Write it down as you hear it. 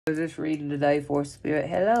Who's this reading today for, Spirit?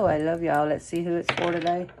 Hello, I love y'all. Let's see who it's for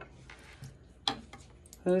today.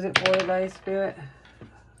 Who's it for today, Spirit?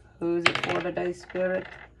 Who's it for today, Spirit?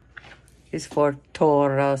 It's for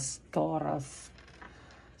Taurus. Taurus.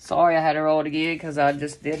 Sorry I had to roll it again because I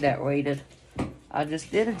just did that reading. I just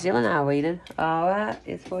did a Gemini reading. Alright,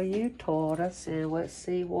 it's for you, Taurus. And let's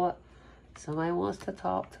see what somebody wants to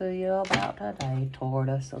talk to you about today,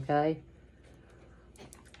 Taurus, okay?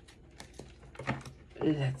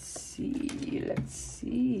 Let's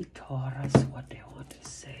see, Taurus, what they want to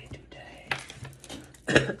say today.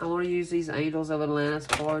 I want to use these Angels of Atlantis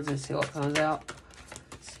cards and see what comes out.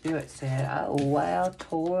 Spirit said, oh, wow,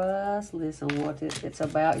 Taurus, listen, what it's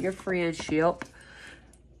about your friendship.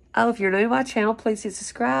 Oh, if you're new to my channel, please hit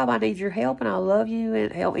subscribe. I need your help, and I love you,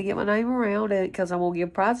 and help me get my name around it, because I'm going to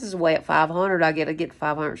give prizes away at 500. I get to get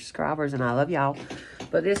 500 subscribers, and I love y'all.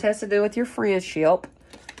 But this has to do with your friendship.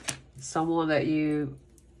 Someone that you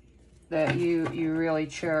really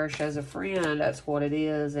cherish as a friend. That's what it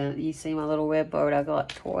is. And you see my little red bird I got,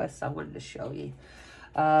 Taurus, I wanted to show you.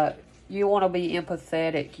 You want to be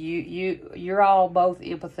empathetic. You're all both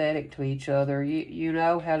empathetic to each other. You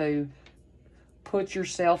know how to put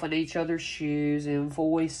yourself in each other's shoes and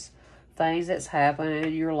voice things that's happening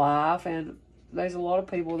in your life. And there's a lot of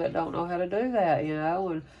people that don't know how to do that, you know.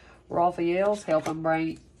 And Raphael's helping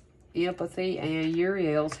bring empathy, and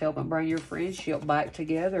Uriel's helping bring your friendship back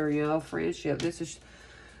together. You know, friendship, this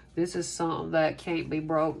is something that can't be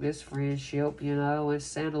broke, this friendship, you know. It's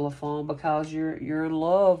Sandalphon, because you're in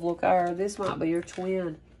love. Look at her, this might be your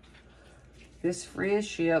twin. This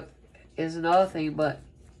friendship is nothing but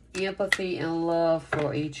empathy and love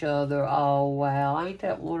for each other. Oh wow, ain't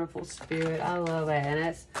that wonderful, Spirit? I love that.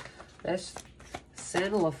 And that's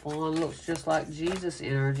Sandalphon. Looks just like Jesus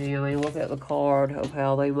energy. I mean, look at the card of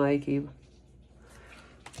how they make him.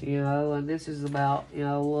 You know, and this is about, you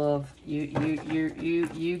know, love.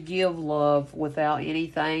 You give love without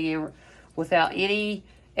anything, without any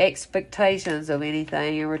expectations of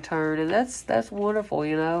anything in return, and that's wonderful.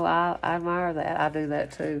 You know, I admire that. I do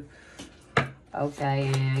that too. Okay,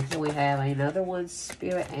 and can we have another one,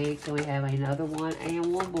 Spirit? And can we have another one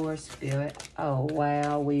and one more, Spirit? Oh,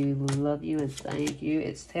 wow. We love you and thank you.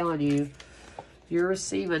 It's telling you you're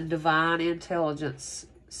receiving divine intelligence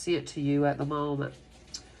sent to you at the moment.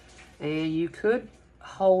 And you could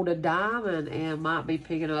hold a diamond and might be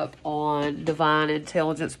picking up on divine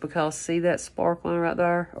intelligence, because see that sparkling right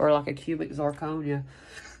there? Or like a cubic zirconia.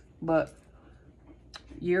 But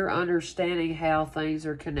you're understanding how things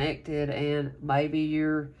are connected, and maybe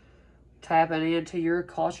you're tapping into your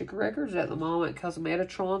Akashic records at the moment, because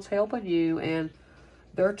Metatron's helping you, and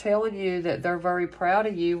they're telling you that they're very proud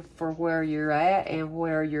of you for where you're at and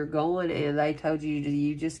where you're going, and they told you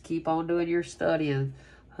you just keep on doing your studying,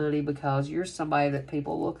 honey, because you're somebody that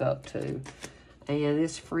people look up to. And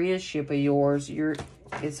this friendship of yours,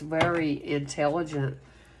 it's very intelligent.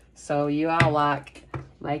 So you all like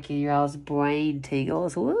making y'all's brain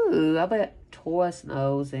tingles. Woo! I bet Taurus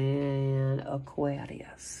knows, and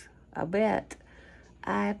Aquarius. I bet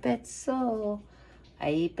so.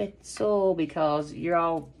 I bet so, because you're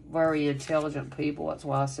all very intelligent people. That's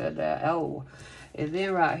why I said that. Oh, and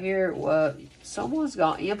then right here, someone's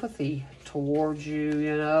got empathy towards you,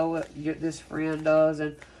 you know. This friend does,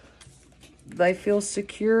 and they feel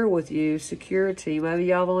secure with you. Security. Maybe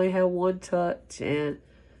y'all only had one touch, and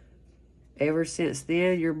ever since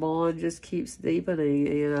then, your bond just keeps deepening,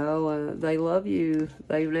 you know. They love you.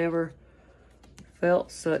 They've never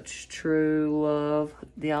felt such true love.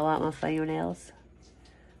 Do y'all like my fingernails?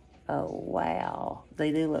 Oh, wow.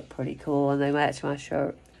 They do look pretty cool, and they match my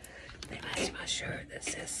shirt. They match my shirt that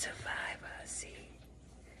says Survivor, see?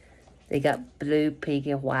 They got blue, pink,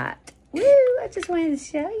 and white. Woo! I just wanted to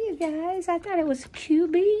show you guys. I thought it was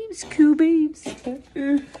Q-beams.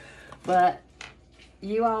 But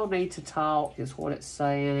you all need to talk, is what it's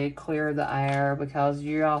saying, and clear the air, because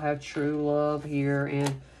you all have true love here,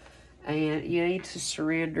 and you need to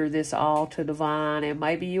surrender this all to divine. And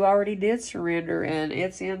maybe you already did surrender, and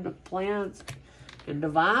it's in the plans, and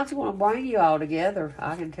divine's going to bring you all together.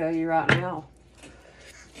 I can tell you right now,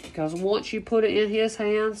 because once you put it in his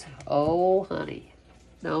hands, oh honey,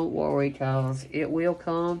 don't worry, because it will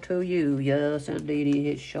come to you. Yes indeed,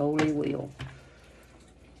 it surely will.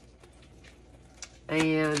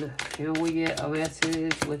 And can we get a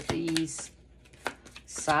message with these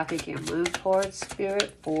Psychic and Moon cards,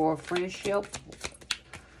 Spirit, for friendship?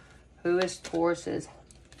 Who is Taurus's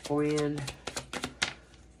friend?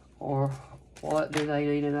 Or what do they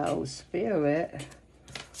need to know, Spirit?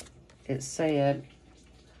 It said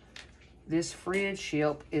this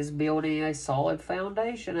friendship is building a solid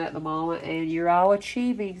foundation at the moment, and you're all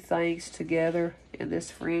achieving things together in this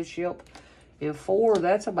friendship. And 4,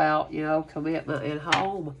 that's about, you know, commitment and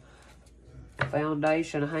home.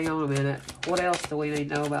 Foundation. Hang on a minute. What else do we need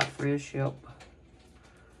to know about friendship?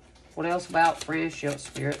 What else about friendship,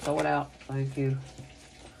 Spirit? Throw it out. Thank you.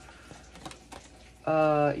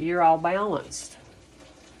 You're all balanced.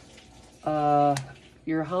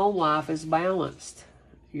 Your home life is balanced.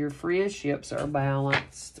 Your friendships are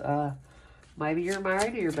balanced. Maybe you're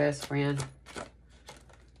married to your best friend.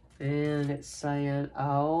 And it's saying,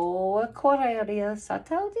 oh, Aquarius. I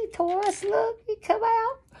told you, Taurus, look, you come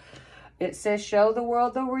out. It says, show the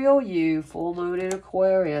world the real you. Full moon in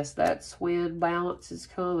Aquarius. That's when balance is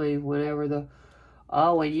coming. Whenever the...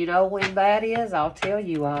 Oh, and you know when that is? I'll tell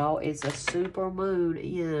you all. It's a super moon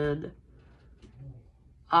in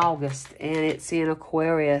August. And it's in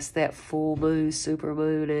Aquarius, that full moon, super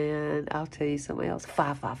moon. And I'll tell you something else.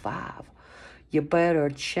 555. You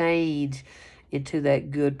better change into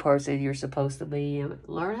that good person you're supposed to be. And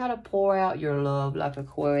learn how to pour out your love like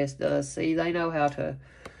Aquarius does. See, they know how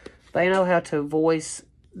to voice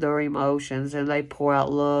their emotions, and they pour out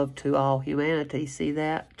love to all humanity. See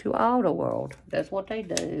that? To all the world. That's what they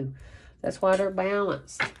do. That's why they're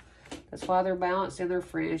balanced. That's why they're balanced in their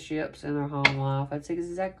friendships and their home life. That's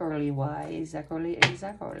exactly why. Exactly.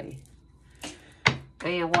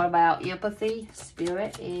 And what about empathy,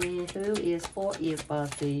 Spirit? And who is for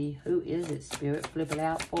empathy? Who is it, Spirit? Flip it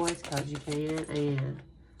out for us, because you can. And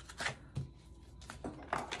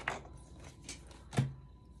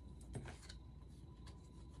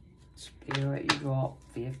Spirit, you dropped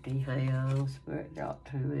 50. Hang on, Spirit dropped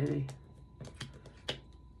too many.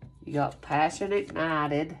 You got passion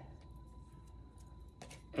ignited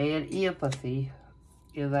and empathy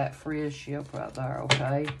in that friendship right there,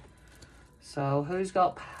 okay? So who's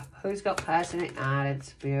got passion ignited,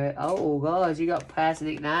 Spirit? Oh God, you got passion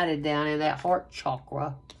ignited down in that heart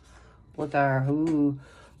chakra. With our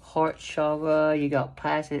heart chakra, you got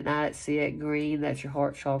passion ignited. See that green? That's your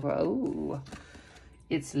heart chakra. Ooh.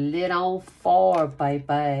 It's lit on fire,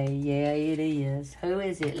 baby. Yeah, it is. Who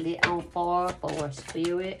is it lit on fire for,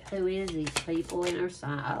 Spirit? Who is these people in their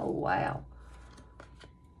sign? Oh, wow.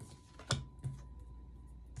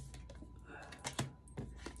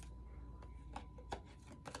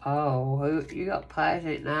 Oh, you got passion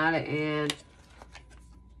ignited, and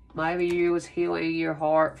maybe you was healing your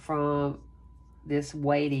heart from this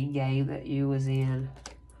waiting game that you was in.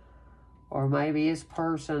 Or maybe this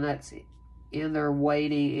person that's in their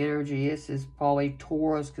waiting energy. This is probably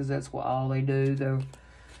Taurus, because that's what all they do.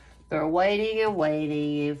 They're waiting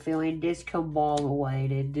and feeling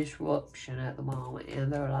discombobulated, disruption at the moment in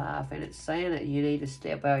their life. And it's saying that you need to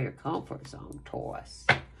step out of your comfort zone, Taurus.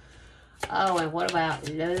 Oh, and what about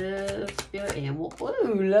love, Spirit? And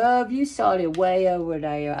ooh, love, you saw it way over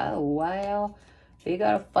there. Oh, wow. You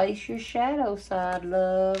got to face your shadow side,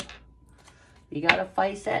 love. You got to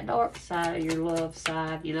face that dark side of your love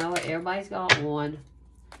side. You know what? Everybody's got one.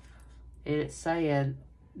 And it's saying,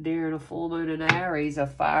 during a full moon in Aries, a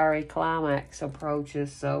fiery climax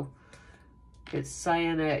approaches. So it's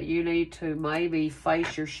saying that you need to maybe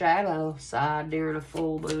face your shadow side during a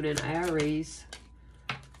full moon in Aries.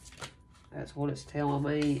 That's what it's telling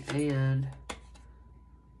me. And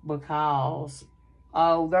because...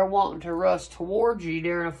 oh, they're wanting to rush towards you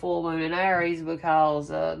during a full moon in Aries because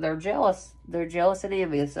they're jealous. They're jealous and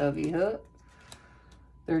envious of you, huh?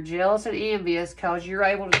 They're jealous and envious because you're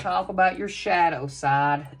able to talk about your shadow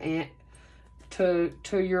side and to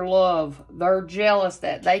your love. They're jealous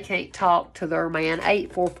that they can't talk to their man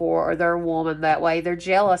 844 or their woman that way. They're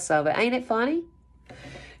jealous of it. Ain't it funny?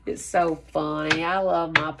 It's so funny. I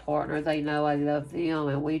love my partner. They know I love them,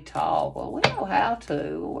 and we talk. Well, we know how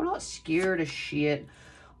to. We're not scared of shit.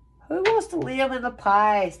 Who wants to live in the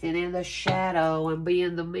past and in the shadow and be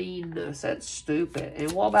in the meanness? That's stupid.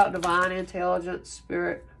 And what about divine intelligence,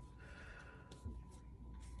 Spirit?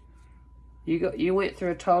 You went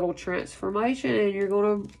through a total transformation, and you're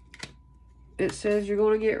gonna... it says you're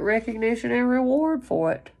gonna get recognition and reward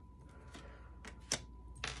for it.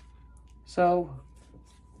 So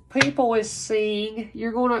people is seeing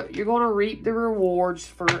you're gonna reap the rewards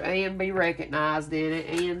for and be recognized in it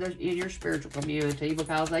and in your spiritual community,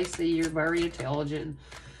 because they see you're very intelligent,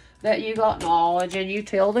 that you got knowledge and you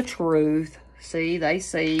tell the truth. See, they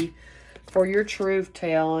see for your truth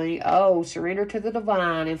telling. Oh, surrender to the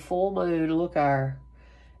divine in full moon. Look there.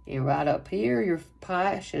 And right up here, your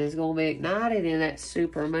passion is going to be ignited in that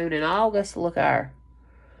super moon in August. Look there.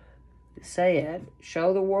 It said,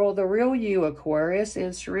 show the world the real you, Aquarius,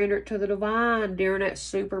 and surrender it to the divine during that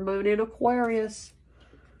super moon in Aquarius.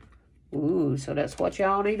 Ooh, so that's what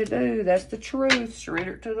y'all need to do. That's the truth.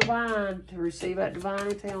 Surrender it to the divine to receive that divine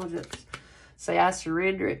intelligence. Say, I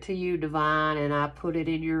surrender it to you, divine, and I put it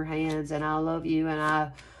in your hands, and I love you, and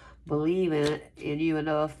I believe in you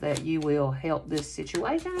enough that you will help this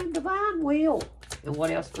situation, and divine will. And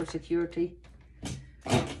what else for security?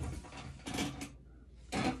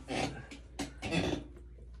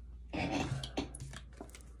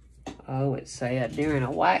 Oh, it said during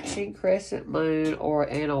a waxing crescent moon or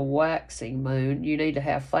in a waxing moon, you need to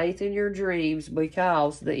have faith in your dreams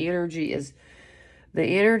because the energy is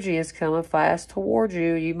coming fast towards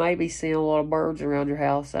you. You may be seeing a lot of birds around your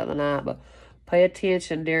house at the night, but pay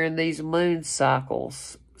attention during these moon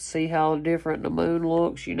cycles. See how different the moon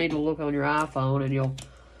looks. You need to look on your iPhone and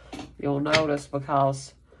you'll notice,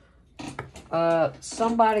 because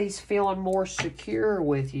somebody's feeling more secure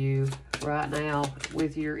with you right now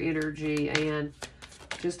with your energy, and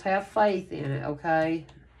just have faith in it, okay?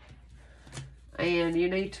 And you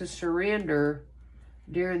need to surrender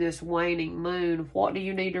during this waning moon. What do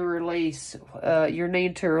you need to release? You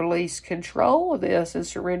need to release control of this and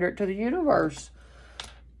surrender it to the universe.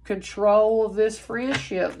 Control of this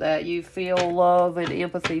friendship that you feel love and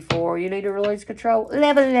empathy for. You need to release control.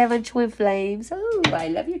 11, twin flames. Oh, I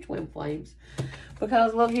love you, twin flames.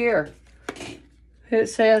 Because look here. It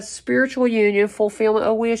says spiritual union, fulfillment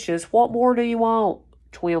of wishes. What more do you want,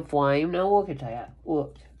 twin flame? Now look at that.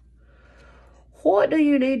 Look. What do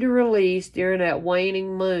you need to release during that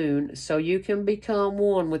waning moon so you can become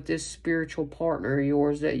one with this spiritual partner of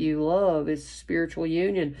yours that you love? It's spiritual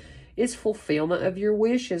union. It's fulfillment of your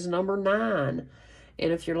wishes, number 9.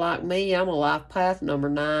 And if you're like me, I'm a life path number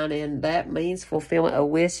 9, and that means fulfillment of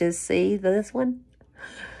wishes. See this one?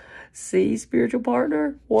 See, spiritual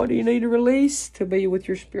partner? What do you need to release to be with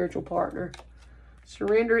your spiritual partner?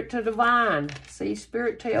 Surrender it to divine. See,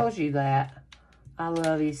 Spirit tells you that. I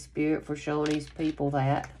love you, Spirit, for showing these people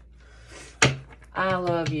that. I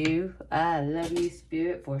love you. I love you,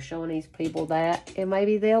 Spirit, for showing these people that. And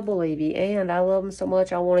maybe they'll believe you. And I love them so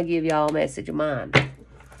much, I want to give y'all a message of mine.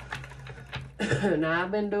 Now,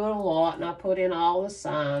 I've been doing a lot, and I put in all the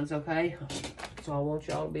signs, okay? So I want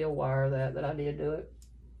y'all to be aware of that I did do it.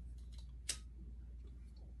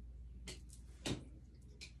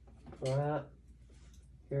 All right.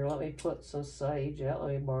 Here, let me put some sage out.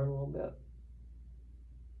 Let me burn a little bit.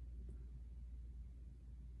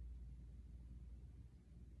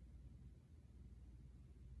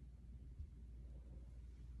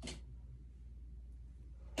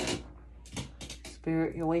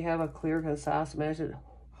 Spirit, can we have a clear, concise message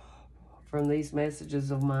from these messages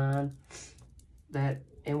of mine?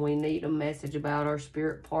 And we need a message about our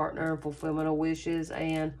spirit partner, fulfillment of wishes,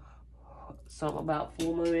 and something about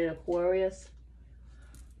full moon in Aquarius.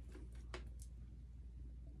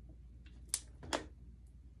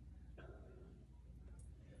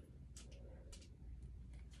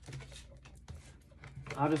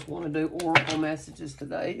 I just want to do oracle messages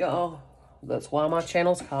today, y'all. That's why my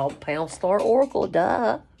channel's called Pound Star Oracle,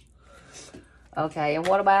 duh. Okay, and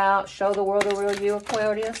what about show the world the real you,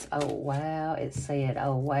 Aquarius? Oh, wow, it said,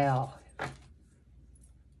 oh, wow.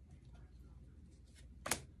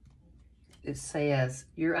 It says,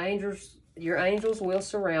 your angels will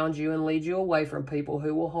surround you and lead you away from people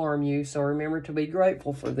who will harm you, so remember to be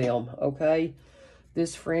grateful for them, okay?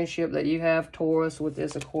 This friendship that you have, Taurus, with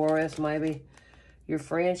this Aquarius, maybe, your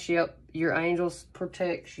friendship, your angels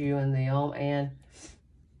protects you and them,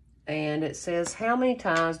 and it says, how many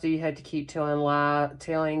times do you have to keep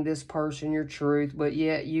telling this person your truth, but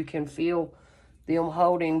yet you can feel them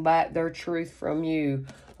holding back their truth from you?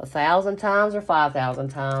 1,000 times or 5,000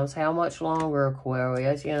 times? How much longer,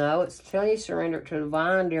 Aquarius? You know, it's telling you surrender to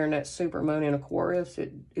divine during that supermoon in Aquarius.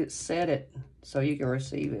 It said it so you can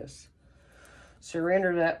receive this.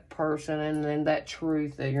 Surrender to that person and then that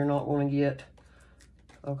truth that you're not going to get.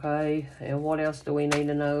 Okay, and what else do we need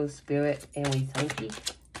to know, Spirit? And we thank you.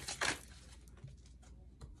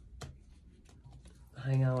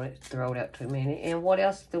 Hang on, it throwed out too many. And what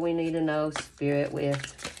else do we need to know, Spirit, with?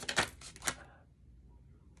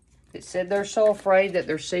 It said they're so afraid that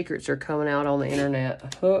their secrets are coming out on the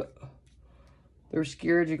internet. Huh. They're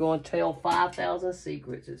scared you're going to tell 5,000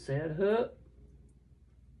 secrets, it said. Huh.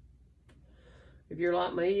 If you're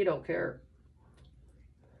like me, you don't care.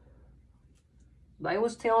 They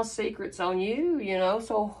was telling secrets on you, you know,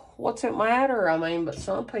 so what's it matter? I mean, but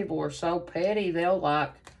some people are so petty, they'll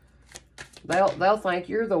think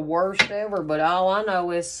you're the worst ever, but all I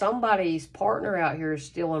know is somebody's partner out here is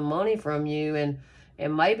stealing money from you and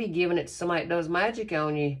maybe giving it to somebody that does magic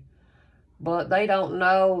on you. But they don't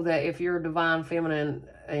know that if you're a divine feminine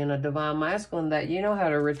in a divine masculine that you know how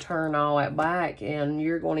to return all that back, and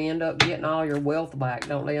you're going to end up getting all your wealth back.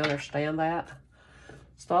 Don't they understand that?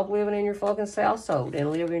 Stop living in your fucking south node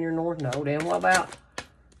and live in your north node. And what about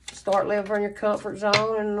start living from your comfort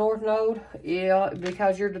zone in the north node? Yeah,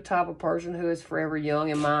 because you're the type of person who is forever young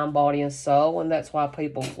in mind, body, and soul, and that's why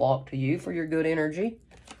people flock to you for your good energy.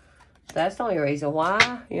 That's the only reason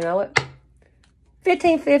why. You know it.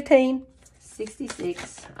 1515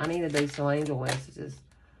 66. I need to do some angel messages.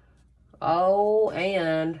 Oh,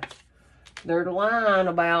 and they're lying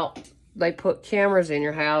about they put cameras in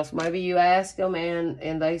your house. Maybe you asked them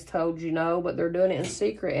and they told you no, but they're doing it in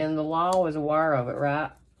secret, and the law is aware of it,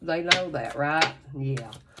 right? They know that, right?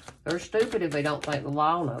 Yeah. They're stupid if they don't think the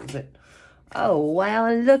law knows it. Oh, wow,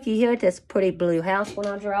 and looky here at this pretty blue house when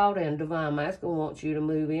I drawed in. Divine Masculine wants you to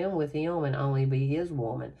move in with him and only be his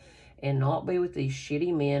woman, and not be with these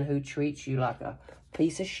shitty men who treat you like a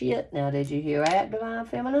piece of shit. Now, did you hear that, Divine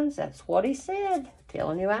Feminines? That's what he said.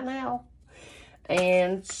 Telling you right now.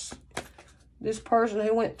 And this person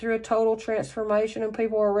who went through a total transformation, and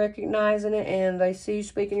people are recognizing it, and they see you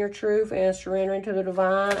speaking your truth and surrendering to the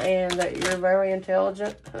divine, and that you're very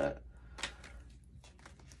intelligent.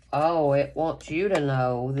 Oh, it wants you to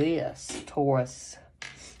know this, Taurus.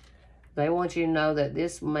 They want you to know that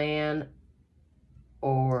this man,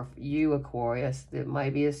 or you, Aquarius, that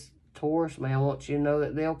maybe it's Taurus man, wants you to know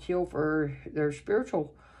that they'll kill for their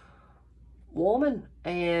spiritual woman.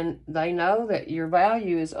 And they know that your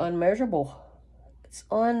value is unmeasurable. It's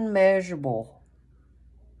unmeasurable.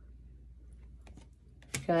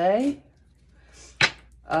 Okay?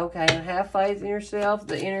 Okay, and have faith in yourself.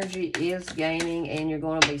 The energy is gaining, and you're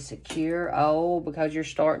going to be secure. Oh, because you're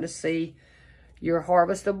starting to see your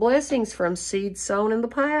harvest of blessings from seeds sown in the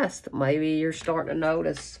past. Maybe you're starting to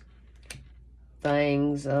notice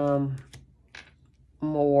things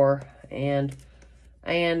more. And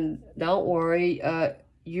don't worry,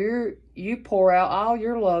 you pour out all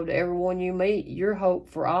your love to everyone you meet. Your hope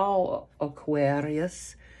for all,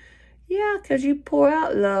 Aquarius. Yeah, because you pour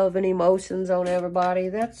out love and emotions on everybody.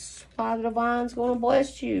 That's why the divine's going to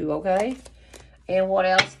bless you, okay? And what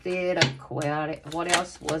else did Aquarius, what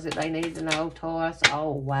else was it they needed to know, Taurus?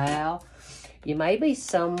 Oh, wow. You may be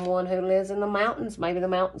someone who lives in the mountains, maybe the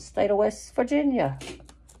mountain state of West Virginia.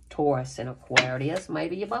 Taurus and Aquarius,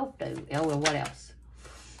 maybe you both do. Oh, and what else?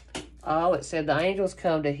 Oh, it said the angels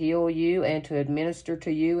come to heal you and to administer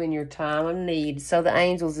to you in your time of need. So the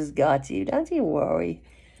angels has got you. Don't you worry.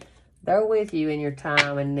 They're with you in your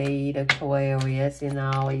time of need, Aquarius, in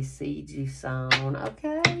all these seeds you've sown.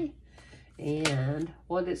 Okay. And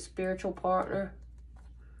what is spiritual partner?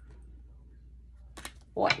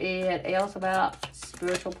 What else about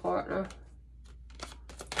spiritual partner?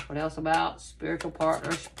 What else about spiritual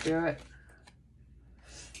partner, spirit?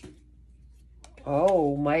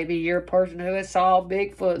 Oh, maybe you're a person who has saw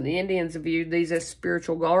Bigfoot, and the Indians have viewed these as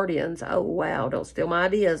spiritual guardians. Oh, wow. Don't steal my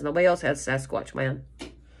ideas. Nobody else has Sasquatch, man.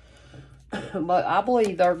 But I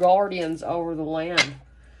believe they're guardians over the land.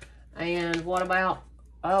 And what about,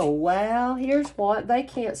 oh, wow, here's what. They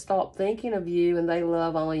can't stop thinking of you, and they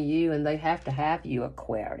love only you, and they have to have you,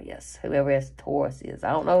 Aquarius. Whoever this Taurus is.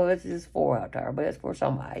 I don't know who this is for out there, but it's for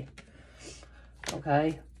somebody.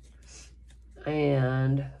 Okay?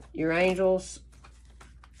 And your angels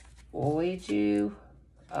will lead you.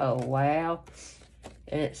 Oh, wow.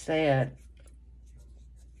 And it said,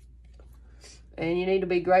 and you need to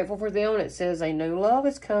be grateful for them. And it says a new love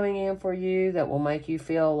is coming in for you that will make you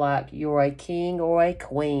feel like you're a king or a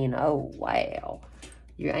queen. Oh, wow.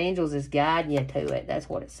 Your angels is guiding you to it. That's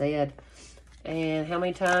what it said. And how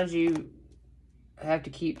many times you have to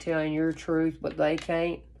keep telling your truth, but they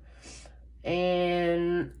can't.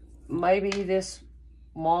 And maybe this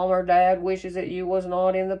mom or dad wishes that you was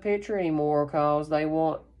not in the picture anymore because they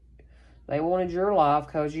wanted your life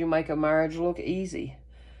because you make a marriage look easy.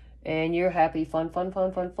 And you're happy, fun.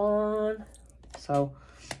 So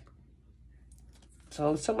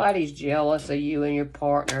somebody's jealous of you and your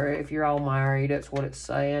partner. If you're all married, that's what it's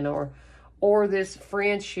saying. Or this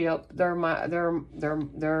friendship, they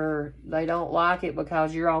don't like it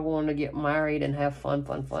because you're all going to get married and have fun.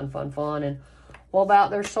 And what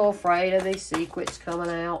about they're so afraid of these secrets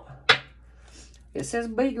coming out? It says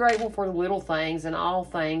be grateful for the little things and all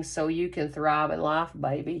things so you can thrive in life,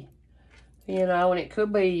 baby. You know, and it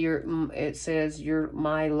could be it says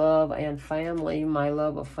my love and family, my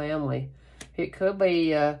love of family. It could be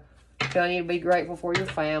telling you to be grateful for your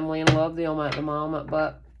family and love them at the moment,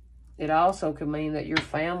 but it also could mean that your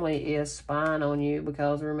family is spying on you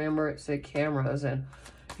because remember it said cameras, and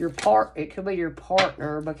it could be your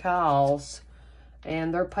partner because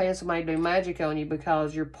And they're paying somebody to do magic on you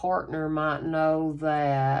because your partner might know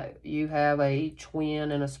that you have a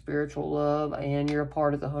twin and a spiritual love, and you're a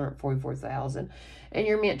part of the 144,000. And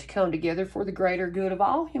you're meant to come together for the greater good of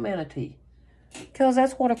all humanity. Because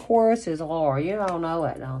that's what Aquariuses are. You all know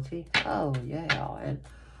it, don't you? Oh, yeah.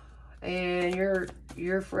 And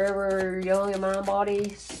you're forever young in mind,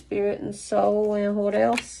 body, spirit, and soul. And what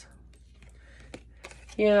else?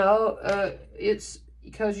 You know, it's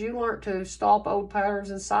because you learned to stop old patterns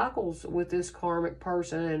and cycles with this karmic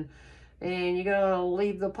person, and you're gonna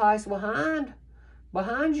leave the past behind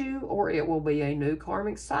you, or it will be a new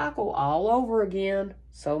karmic cycle all over again.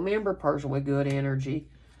 So remember, person with good energy,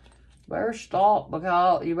 you better stop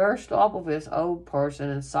with this old person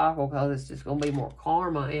and cycle, because it's just gonna be more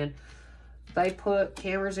karma. And they put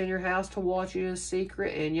cameras in your house to watch you in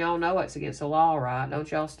secret, and y'all know it's against the law, right?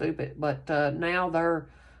 Don't y'all stupid. But now they're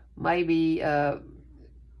maybe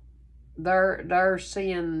they're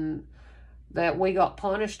seeing that we got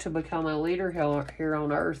punished to become a leader here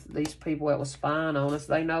on earth. These people that was spying on us,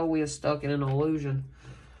 they know we are stuck in an illusion.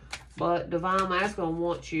 But Divine Masculine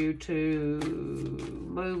wants you to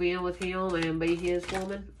move in with him and be his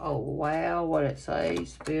woman. Oh, wow. What it say,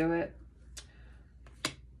 Spirit?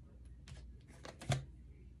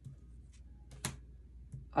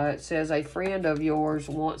 It says a friend of yours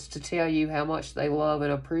wants to tell you how much they love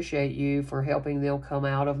and appreciate you for helping them come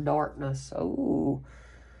out of darkness. Oh,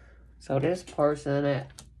 so this person that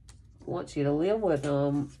wants you to live with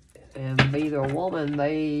them and be their woman,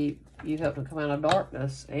 you help them come out of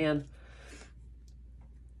darkness. And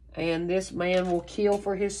this man will kill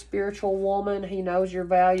for his spiritual woman. He knows your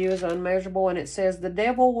value is unmeasurable. And it says the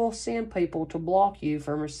devil will send people to block you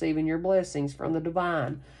from receiving your blessings from the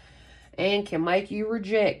divine, and can make you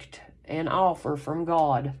reject an offer from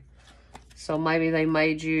God. So maybe they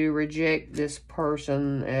made you reject this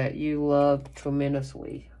person that you loved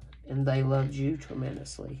tremendously, and they loved you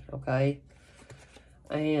tremendously, okay?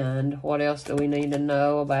 And what else do we need to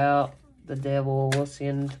know about the devil? Will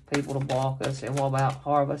send people to block us. And what about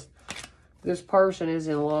harvest? This person is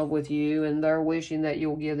in love with you, and they're wishing that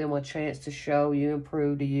you'll give them a chance to show you and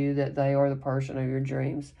prove to you that they are the person of your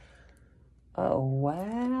dreams. Oh,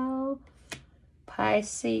 wow.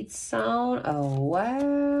 Pisces sown. Oh,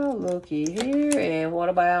 wow. Looky here. And what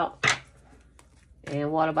about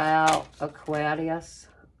Aquarius?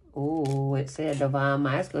 Oh, it said Divine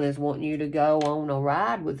Masculine is wanting you to go on a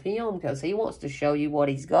ride with him because he wants to show you what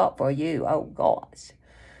he's got for you. Oh, gosh.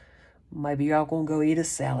 Maybe y'all going to go eat a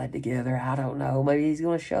salad together. I don't know. Maybe he's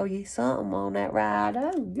going to show you something on that ride.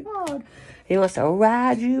 Oh, God. He wants to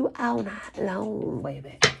ride you all night long,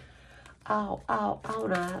 baby. All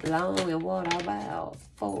night long. And what about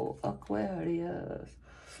for Aquarius?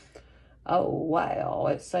 Oh, wow.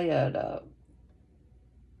 It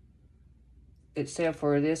said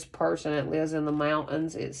for this person that lives in the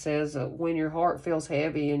mountains, it says when your heart feels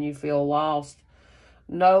heavy and you feel lost,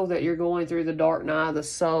 know that you're going through the dark night of the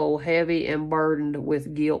soul, heavy and burdened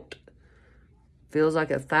with guilt. Feels like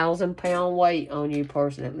 1,000-pound weight on you,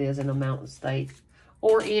 person that lives in a mountain state.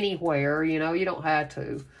 Or anywhere, you know, you don't have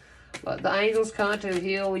to. But the angels come to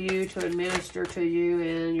heal you, to administer to you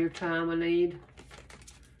in your time of need.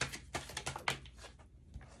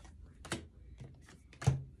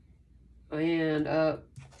 And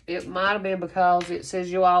it might have been because it says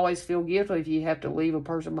you'll always feel guilty if you have to leave a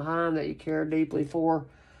person behind that you care deeply for.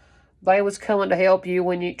 They was coming to help you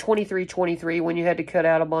when you, 2323, when you had to cut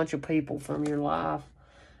out a bunch of people from your life.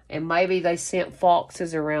 And maybe they sent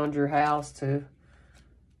foxes around your house too.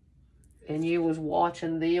 And you was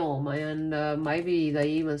watching them, and maybe they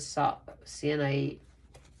even sent a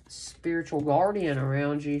spiritual guardian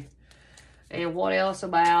around you. And what else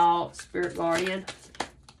about spirit guardian?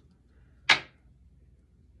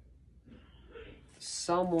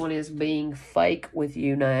 Someone is being fake with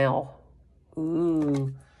you now.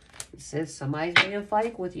 Ooh. It says somebody's being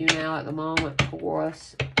fake with you now at the moment,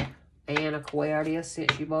 Taurus and Aquarius.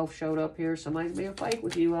 Since you both showed up here, somebody's being fake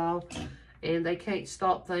with you all. And they can't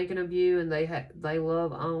stop thinking of you, and they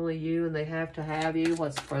love only you, and they have to have you.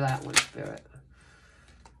 What's for that one, Spirit?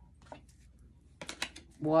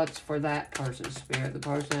 What's for that person, Spirit? The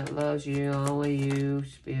person that loves you, only you,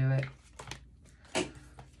 Spirit.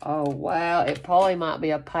 Oh, wow. It probably might be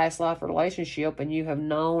a past life relationship, and you have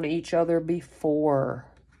known each other before.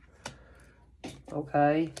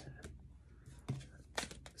 Okay.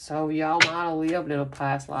 So y'all might have lived in a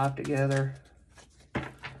past life together.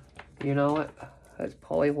 You know what? That's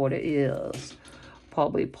probably what it is.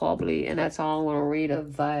 Probably. And that's all I'm going to read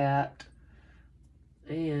of that.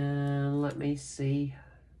 And let me see.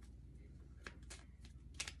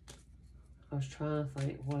 I was trying to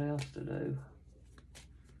think what else to do.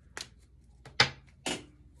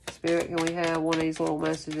 Spirit, can we have one of these little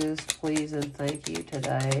messages, please and thank you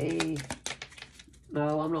today?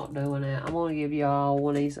 No, I'm not doing that. I'm going to give y'all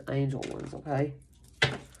one of these angel ones, okay?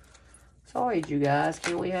 Sorry, you guys.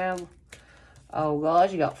 Can we have... Oh,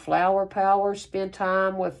 gosh, you got flower power. Spend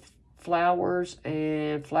time with flowers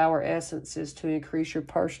and flower essences to increase your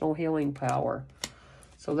personal healing power.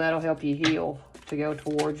 So that'll help you heal to go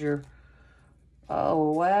towards your...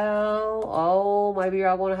 Oh, well, oh, maybe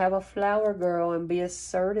y'all want to have a flower girl and be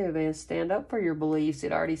assertive and stand up for your beliefs.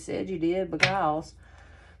 It already said you did, because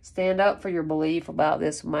stand up for your belief about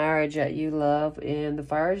this marriage that you love, and the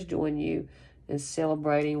fire is doing you and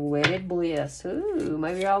celebrating wedded bliss. Ooh,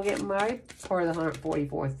 maybe y'all getting married for the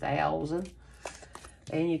 144,000.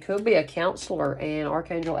 And you could be a counselor, and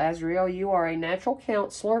Archangel Azrael, you are a natural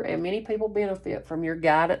counselor, and many people benefit from your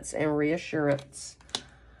guidance and reassurance.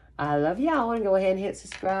 I love y'all, and go ahead and hit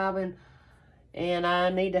subscribe, and I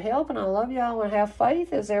need the help, and I love y'all, and have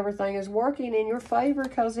faith as everything is working in your favor,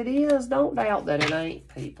 because it is. Don't doubt that it ain't,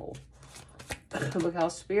 people.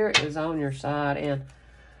 Because Spirit is on your side, and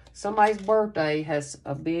somebody's birthday has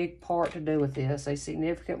a big part to do with this. A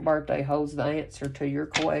significant birthday holds the answer to your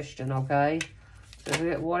question, okay?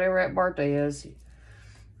 So whatever that birthday is,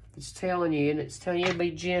 it's telling you, and it's telling you to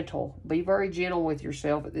be gentle. Be very gentle with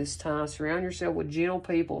yourself at this time. Surround yourself with gentle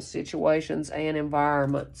people, situations, and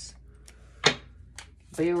environments.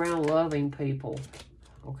 Be around loving people,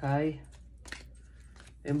 okay?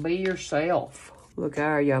 And be yourself. Look,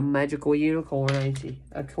 are you a magical unicorn, ain't you?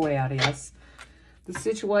 Aquarius. The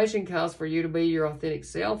situation calls for you to be your authentic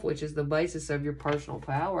self, which is the basis of your personal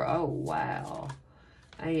power. Oh, wow.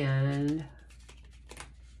 And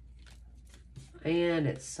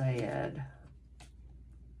it said,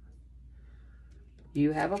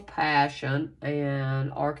 you have a passion,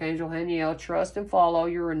 and Archangel Haniel, trust and follow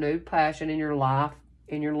your renewed passion in your life,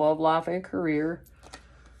 in your love life and career.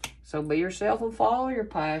 So be yourself and follow your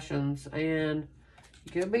passions. And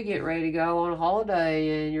you could be getting ready to go on a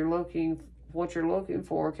holiday, and what you're looking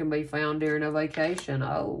for can be found during a vacation.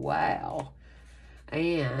 Oh, wow.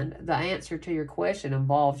 And the answer to your question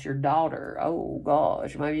involves your daughter. Oh,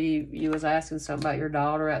 gosh. Maybe you was asking something about your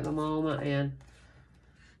daughter at the moment, and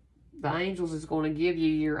the angels is going to give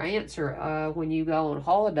you your answer when you go on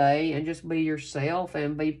holiday, and just be yourself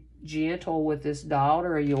and be gentle with this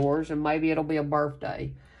daughter of yours, and maybe it'll be a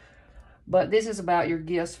birthday. But this is about your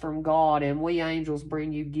gifts from God, and we angels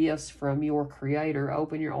bring you gifts from your Creator.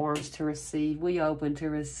 Open your arms to receive. We open to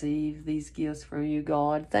receive these gifts from you,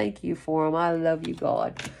 God. Thank you for them. I love you,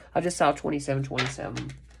 God. I just saw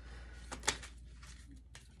 2727.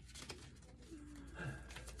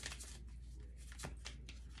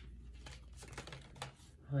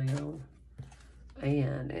 Hang on.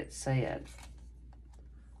 And it said,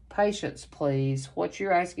 patience, please. What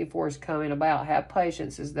you're asking for is coming about. Have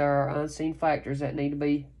patience, as there are unseen factors that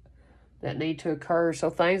need to occur. So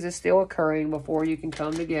things are still occurring before you can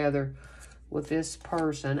come together with this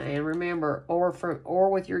person. And remember, or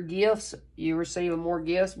with your gifts, you receive more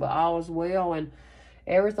gifts, but all is well, and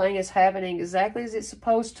everything is happening exactly as it's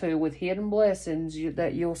supposed to, with hidden blessings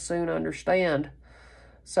that you'll soon understand.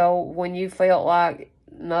 So when you felt like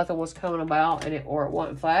nothing was coming about, or it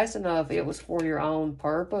wasn't fast enough, it was for your own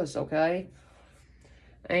purpose, okay?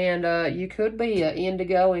 And you could be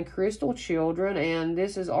indigo and crystal children, and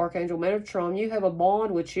this is Archangel Metatron. You have a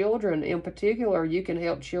bond with children. In particular, you can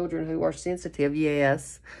help children who are sensitive.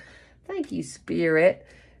 Yes. Thank you, Spirit.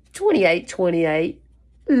 2828.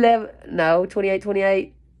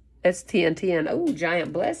 2828. That's 1010. Oh,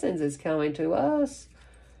 giant blessings is coming to us.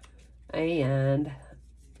 And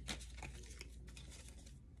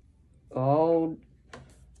oh,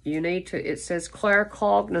 you need to, it says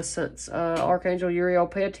claircognizance. Archangel Uriel,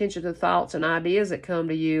 pay attention to thoughts and ideas that come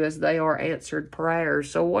to you, as they are answered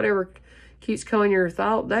prayers. So whatever keeps coming to your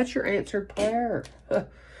thought, that's your answered prayer.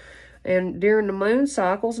 And during the moon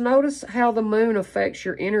cycles, notice how the moon affects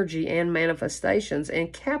your energy and manifestations,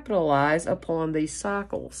 and capitalize upon these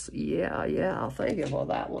cycles. Yeah, think about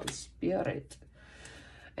that one, Spirit.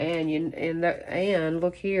 And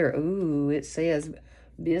look here. Ooh, it says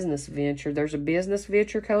business venture. There's a business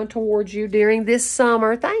venture coming towards you during this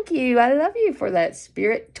summer. Thank you. I love you for that,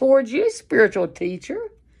 Spirit. Towards you, spiritual teacher.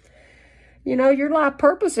 You know, your life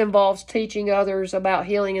purpose involves teaching others about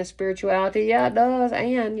healing and spirituality. Yeah, it does.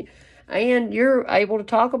 And you're able to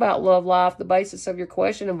talk about love life. The basis of your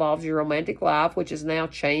question involves your romantic life, which is now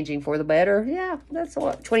changing for the better. Yeah, that's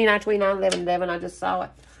what. 29, 11, 11. I just saw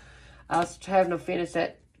it. I was having to finish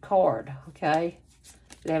that card, okay?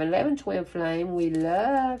 1111, twin flame. We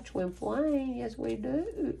love twin flame. Yes, we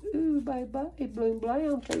do. Ooh, bye-bye. Bloom,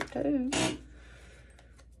 blam, toot, toot.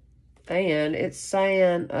 And it's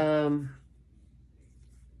saying, and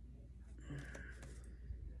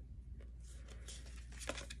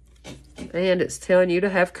it's telling you to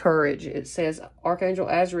have courage. It says, Archangel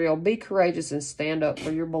Azrael, be courageous and stand up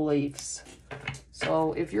for your beliefs.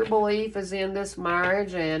 So if your belief is in this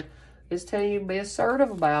marriage and it's telling you to be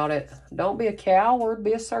assertive about it, don't be a coward,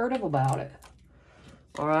 be assertive about it.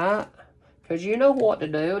 All right? Because you know what to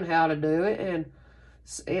do and how to do it. And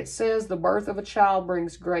it says the birth of a child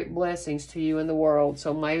brings great blessings to you in the world.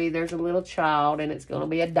 So maybe there's a little child and it's going to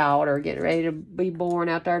be a daughter getting ready to be born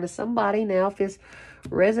out there to somebody. Now, if this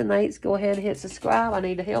resonates, go ahead and hit subscribe. I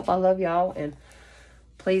need the help. I love y'all. And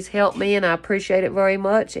please help me. And I appreciate it very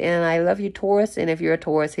much. And I love you, Taurus. And if you're a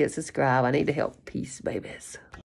Taurus, hit subscribe. I need the help. Peace, babies.